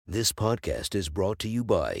This podcast is brought to you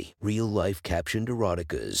by Real Life Captioned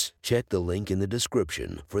Eroticas. Check the link in the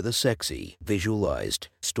description for the sexy, visualized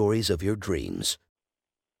stories of your dreams.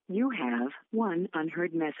 You have one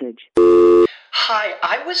unheard message. Hi,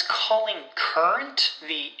 I was calling Current,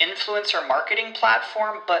 the influencer marketing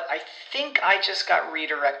platform, but I think I just got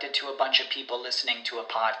redirected to a bunch of people listening to a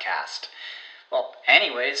podcast. Well,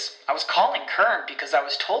 anyways, I was calling Current because I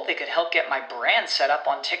was told they could help get my brand set up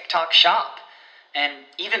on TikTok Shop, and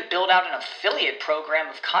even build out an affiliate program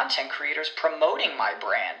of content creators promoting my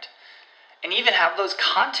brand, and even have those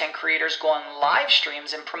content creators go on live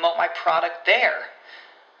streams and promote my product there.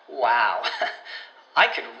 Wow, I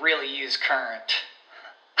could really use Current.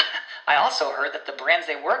 I also heard that the brands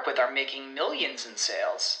they work with are making millions in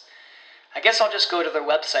sales. I guess I'll just go to their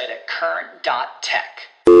website at current.tech.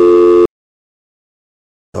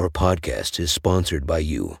 Our podcast is sponsored by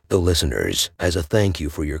you, the listeners. As a thank you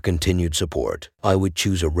for your continued support, I would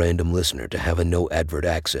choose a random listener to have a no advert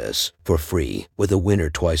access for free with a winner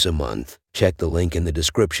twice a month. Check the link in the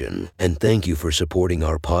description, and thank you for supporting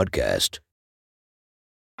our podcast.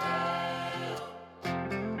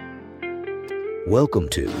 Welcome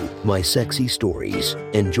to My Sexy Stories.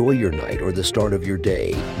 Enjoy your night or the start of your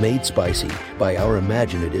day, made spicy by our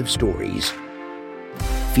imaginative stories.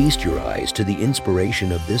 Feast your eyes to the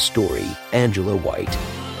inspiration of this story, Angela White.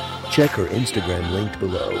 Check her Instagram linked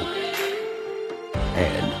below.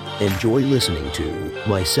 And enjoy listening to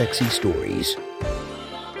My Sexy Stories.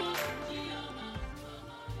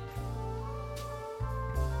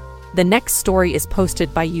 The next story is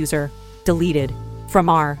posted by user deleted from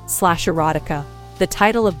r/erotica. The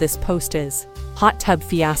title of this post is Hot Tub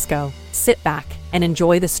Fiasco. Sit back and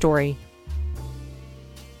enjoy the story.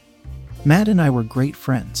 Matt and I were great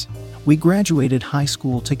friends. We graduated high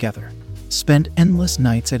school together, spent endless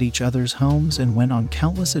nights at each other's homes, and went on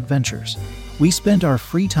countless adventures. We spent our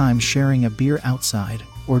free time sharing a beer outside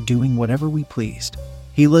or doing whatever we pleased.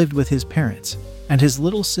 He lived with his parents and his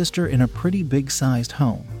little sister in a pretty big-sized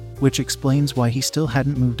home, which explains why he still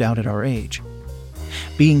hadn't moved out at our age.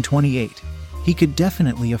 Being 28, he could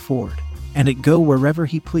definitely afford and go wherever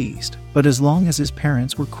he pleased, but as long as his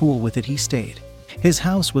parents were cool with it, he stayed. His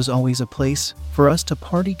house was always a place for us to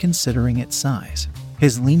party considering its size,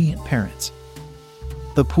 his lenient parents,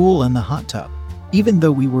 the pool and the hot tub. Even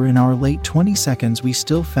though we were in our late 22s, we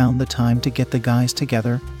still found the time to get the guys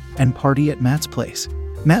together and party at Matt's place.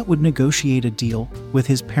 Matt would negotiate a deal with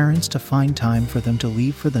his parents to find time for them to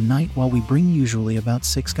leave for the night while we bring usually about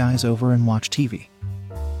 6 guys over and watch TV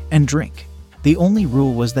and drink. The only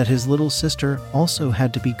rule was that his little sister also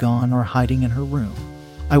had to be gone or hiding in her room.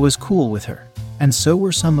 I was cool with her, and so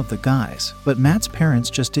were some of the guys, but Matt's parents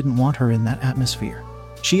just didn't want her in that atmosphere.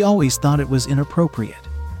 She always thought it was inappropriate.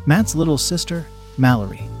 Matt's little sister,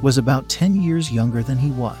 Mallory, was about 10 years younger than he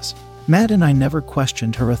was. Matt and I never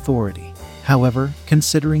questioned her authority. However,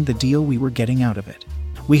 considering the deal we were getting out of it,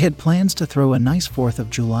 we had plans to throw a nice 4th of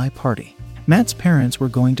July party. Matt's parents were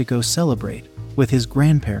going to go celebrate with his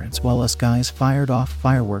grandparents while us guys fired off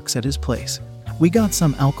fireworks at his place. We got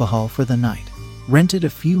some alcohol for the night, rented a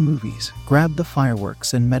few movies, grabbed the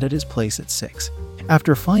fireworks, and met at his place at 6.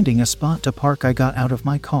 After finding a spot to park, I got out of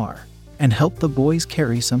my car and helped the boys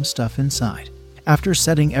carry some stuff inside. After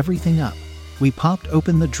setting everything up, we popped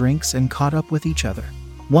open the drinks and caught up with each other.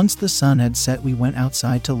 Once the sun had set, we went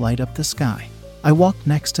outside to light up the sky. I walked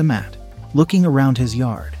next to Matt, looking around his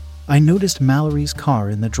yard. I noticed Mallory's car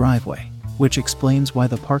in the driveway, which explains why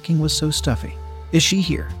the parking was so stuffy. "Is she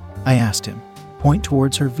here?" I asked him. "Point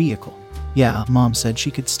towards her vehicle." "Yeah, Mom said she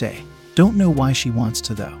could stay. Don't know why she wants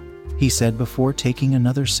to though," he said before taking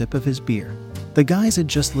another sip of his beer. The guys had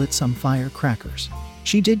just lit some firecrackers.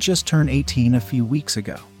 She did just turn 18 a few weeks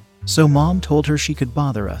ago, so Mom told her she could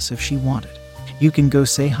bother us if she wanted. "You can go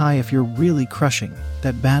say hi if you're really crushing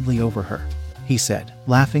that badly over her," he said,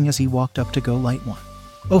 laughing as he walked up to go light one.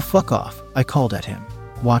 "Oh, fuck off," I called at him,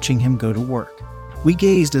 watching him go to work. We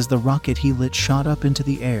gazed as the rocket he lit shot up into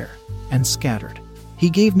the air and scattered. He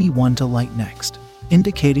gave me one to light next,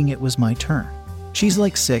 indicating it was my turn. "She's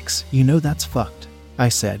like 6, you know that's fucked," I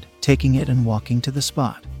said, taking it and walking to the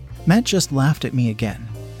spot. Matt just laughed at me again,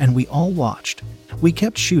 and we all watched. We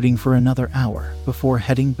kept shooting for another hour before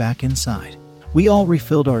heading back inside. We all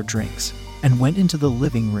refilled our drinks and went into the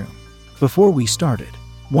living room. Before we started,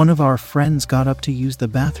 one of our friends got up to use the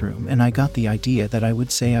bathroom, and I got the idea that I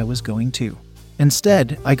would say I was going to.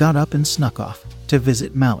 Instead, I got up and snuck off to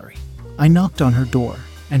visit Mallory. I knocked on her door,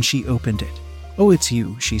 and she opened it. "Oh, it's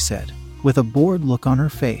you," she said, with a bored look on her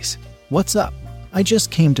face. "What's up?" "I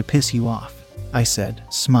just came to piss you off," I said,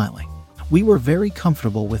 smiling. We were very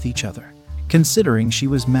comfortable with each other. Considering she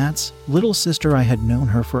was Matt's little sister, I had known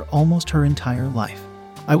her for almost her entire life.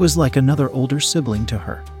 I was like another older sibling to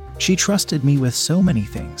her. She trusted me with so many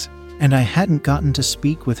things, and I hadn't gotten to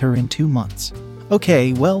speak with her in 2 months.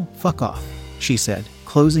 Okay, well, fuck off, she said,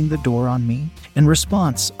 closing the door on me. In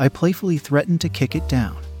response, I playfully threatened to kick it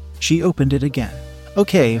down. She opened it again.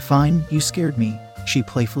 Okay, fine, you scared me, she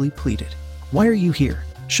playfully pleaded. Why are you here?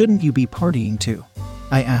 Shouldn't you be partying too?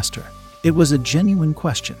 I asked her. It was a genuine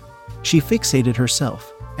question. She fixated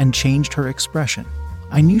herself and changed her expression.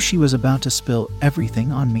 I knew she was about to spill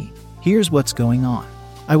everything on me. Here's what's going on.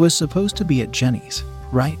 I was supposed to be at Jenny's,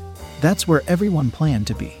 right? That's where everyone planned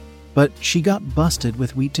to be. But she got busted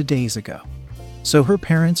with weed 2 days ago. So her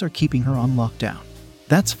parents are keeping her on lockdown.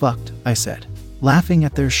 That's fucked, I said, laughing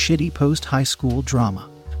at their shitty post-high school drama.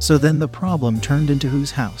 So then the problem turned into whose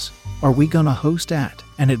house are we gonna host at?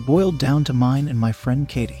 And it boiled down to mine and my friend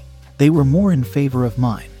Katie. They were more in favor of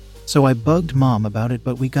mine. So I bugged Mom about it,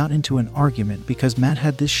 but we got into an argument because Matt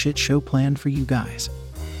had this shit show planned for you guys.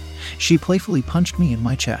 She playfully punched me in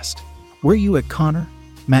my chest. Were you at Connor?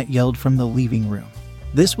 Matt yelled from the living room.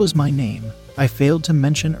 This was my name, I failed to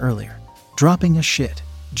mention earlier. Dropping a shit.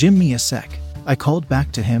 Jim me a sec. I called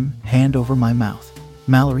back to him, hand over my mouth.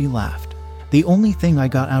 Mallory laughed. The only thing I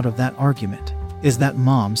got out of that argument is that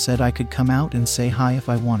Mom said I could come out and say hi if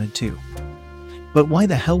I wanted to. But why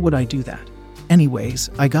the hell would I do that? Anyways,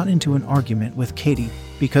 I got into an argument with Katie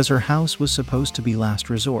because her house was supposed to be last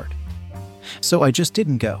resort. So I just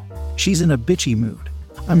didn't go. She's in a bitchy mood.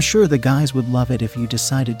 I'm sure the guys would love it if you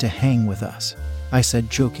decided to hang with us, I said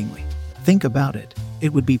jokingly. Think about it.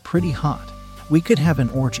 It would be pretty hot. We could have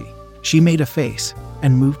an orgy. She made a face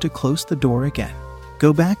and moved to close the door again.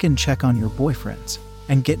 Go back and check on your boyfriends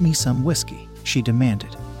and get me some whiskey, she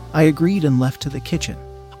demanded. I agreed and left to the kitchen.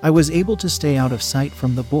 I was able to stay out of sight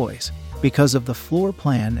from the boys because of the floor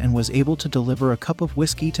plan and was able to deliver a cup of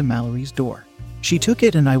whiskey to Mallory's door. She took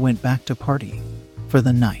it and I went back to partying for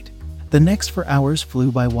the night. The next 4 hours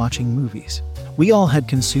flew by watching movies. We all had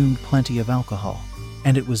consumed plenty of alcohol,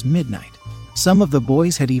 and it was midnight. Some of the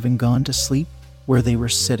boys had even gone to sleep where they were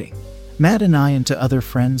sitting. Matt and I and 2 other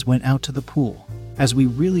friends went out to the pool, as we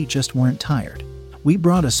really just weren't tired. We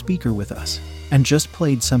brought a speaker with us and just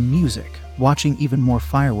played some music, watching even more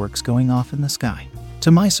fireworks going off in the sky. To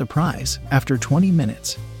my surprise, after 20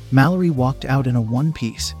 minutes, Mallory walked out in a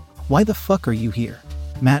one-piece. Why the fuck are you here?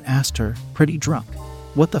 Matt asked her, pretty drunk.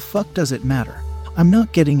 What the fuck does it matter? I'm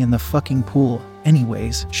not getting in the fucking pool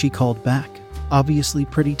anyways, she called back, obviously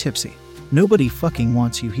pretty tipsy. Nobody fucking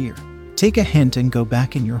wants you here. Take a hint and go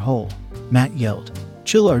back in your hole, Matt yelled.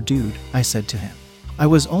 Chill our dude, I said to him. I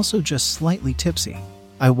was also just slightly tipsy.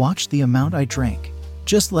 I watched the amount I drank.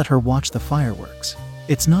 Just let her watch the fireworks.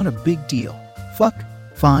 It's not a big deal. Fuck.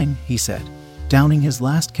 Fine, he said, downing his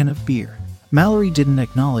last can of beer. Mallory didn't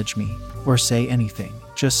acknowledge me or say anything,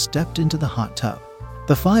 just stepped into the hot tub.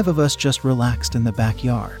 The 5 of us just relaxed in the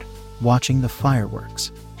backyard, watching the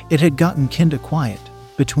fireworks. It had gotten kinda quiet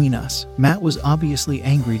between us. Matt was obviously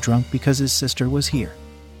angry drunk because his sister was here.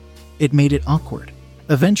 It made it awkward.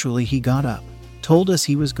 Eventually he got up, told us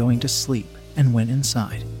he was going to sleep, and went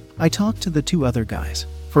inside. I talked to the 2 other guys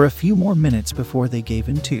for a few more minutes before they gave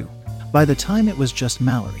in too. By the time it was just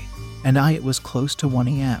Mallory and I, it was close to 1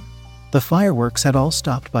 a.m. The fireworks had all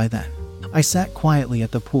stopped by then. I sat quietly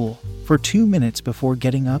at the pool for 2 minutes before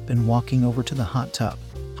getting up and walking over to the hot tub.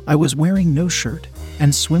 I was wearing no shirt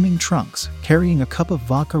and swimming trunks, carrying a cup of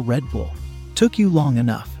vodka Red Bull. Took you long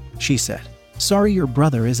enough, she said. Sorry, your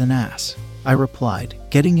brother is an ass, I replied,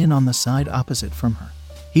 getting in on the side opposite from her.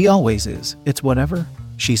 He always is, it's whatever,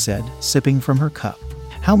 she said, sipping from her cup.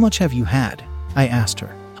 How much have you had? I asked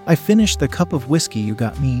her. I finished the cup of whiskey you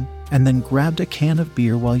got me, and then grabbed a can of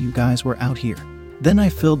beer while you guys were out here. Then I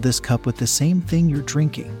filled this cup with the same thing you're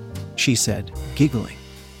drinking, she said, giggling.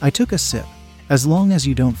 I took a sip. As long as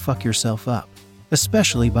you don't fuck yourself up,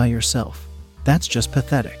 especially by yourself. That's just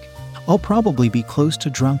pathetic. I'll probably be close to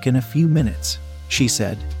drunk in a few minutes, she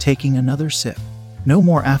said, taking another sip. No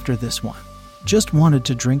more after this one. Just wanted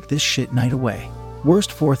to drink this shit night away. Worst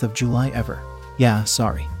 4th of July ever. Yeah,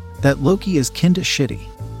 sorry. That Loki is kinda shitty,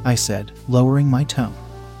 I said, lowering my tone.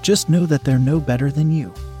 Just know that they're no better than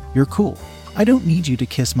you. You're cool. I don't need you to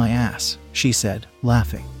kiss my ass, she said,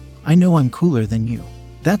 laughing. I know I'm cooler than you.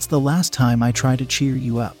 That's the last time I try to cheer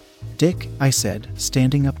you up. Dick, I said,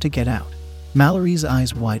 standing up to get out. Mallory's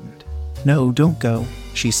eyes widened. No, don't go,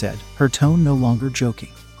 she said, her tone no longer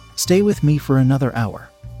joking. Stay with me for another hour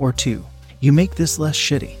or 2. You make this less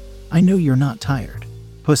shitty. I know you're not tired.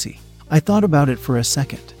 Pussy. I thought about it for a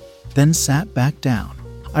second, then sat back down.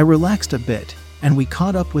 I relaxed a bit, and we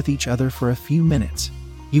caught up with each other for a few minutes.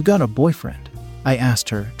 "You got a boyfriend?" I asked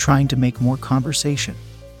her, trying to make more conversation.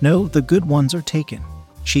 "No, the good ones are taken,"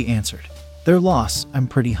 she answered. "They're lost, I'm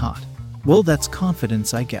pretty hot." "Well, that's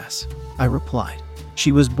confidence, I guess," I replied.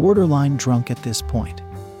 She was borderline drunk at this point.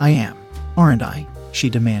 "I am, aren't I?" she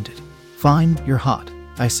demanded. "Fine, you're hot,"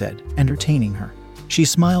 I said, entertaining her. She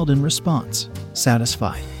smiled in response,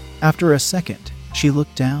 satisfied. After a second, she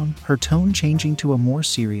looked down, her tone changing to a more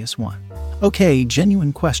serious one. "Okay,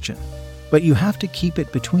 genuine question. But you have to keep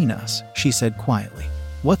it between us," she said quietly.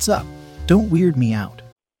 "What's up? Don't weird me out."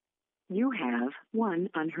 You have one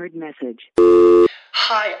unheard message.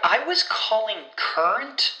 Hi, I was calling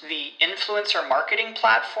Current, the influencer marketing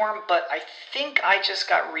platform, but I think I just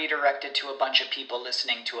got redirected to a bunch of people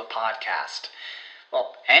listening to a podcast.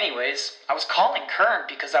 Well, anyways, I was calling Current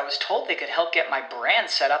because I was told they could help get my brand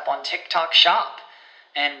set up on TikTok Shop,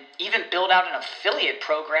 and even build out an affiliate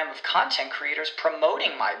program of content creators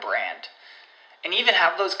promoting my brand, and even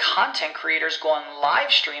have those content creators go on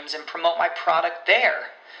live streams and promote my product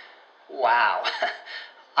there. Wow,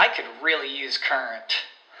 I could really use Current.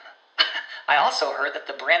 I also heard that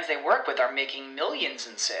the brands they work with are making millions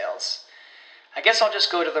in sales. I guess I'll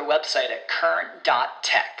just go to their website at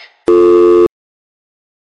current.tech.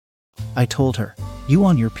 I told her, "You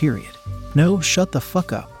on your period?" "No, shut the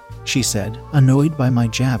fuck up," she said, annoyed by my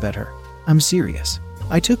jab at her. "I'm serious."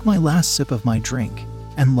 I took my last sip of my drink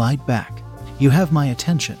and lied back. "You have my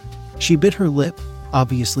attention." She bit her lip,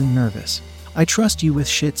 obviously nervous. "I trust you with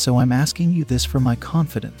shit, so I'm asking you this for my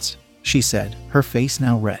confidence," she said, her face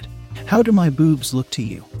now red. "How do my boobs look to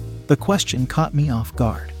you?" The question caught me off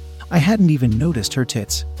guard. I hadn't even noticed her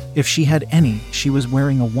tits. If she had any, she was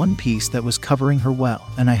wearing a one-piece that was covering her well,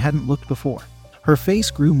 and I hadn't looked before. Her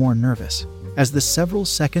face grew more nervous as the several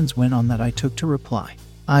seconds went on that I took to reply.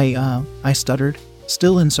 I stuttered,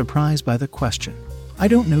 still in surprise by the question. "I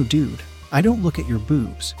don't know, dude. I don't look at your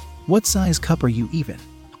boobs. What size cup are you even?"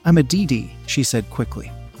 "I'm a DD," she said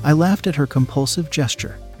quickly. I laughed at her compulsive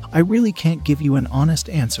gesture. "I really can't give you an honest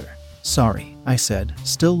answer." "Sorry," I said,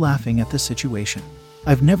 still laughing at the situation.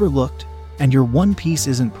 "I've never looked, and your one piece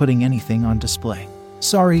isn't putting anything on display.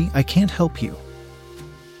 Sorry, I can't help you."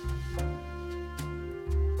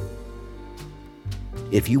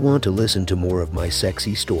 If you want to listen to more of my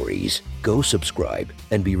sexy stories, go subscribe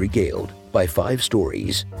and be regaled by 5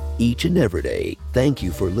 stories each and every day. Thank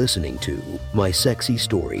you for listening to My Sexy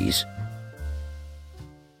Stories.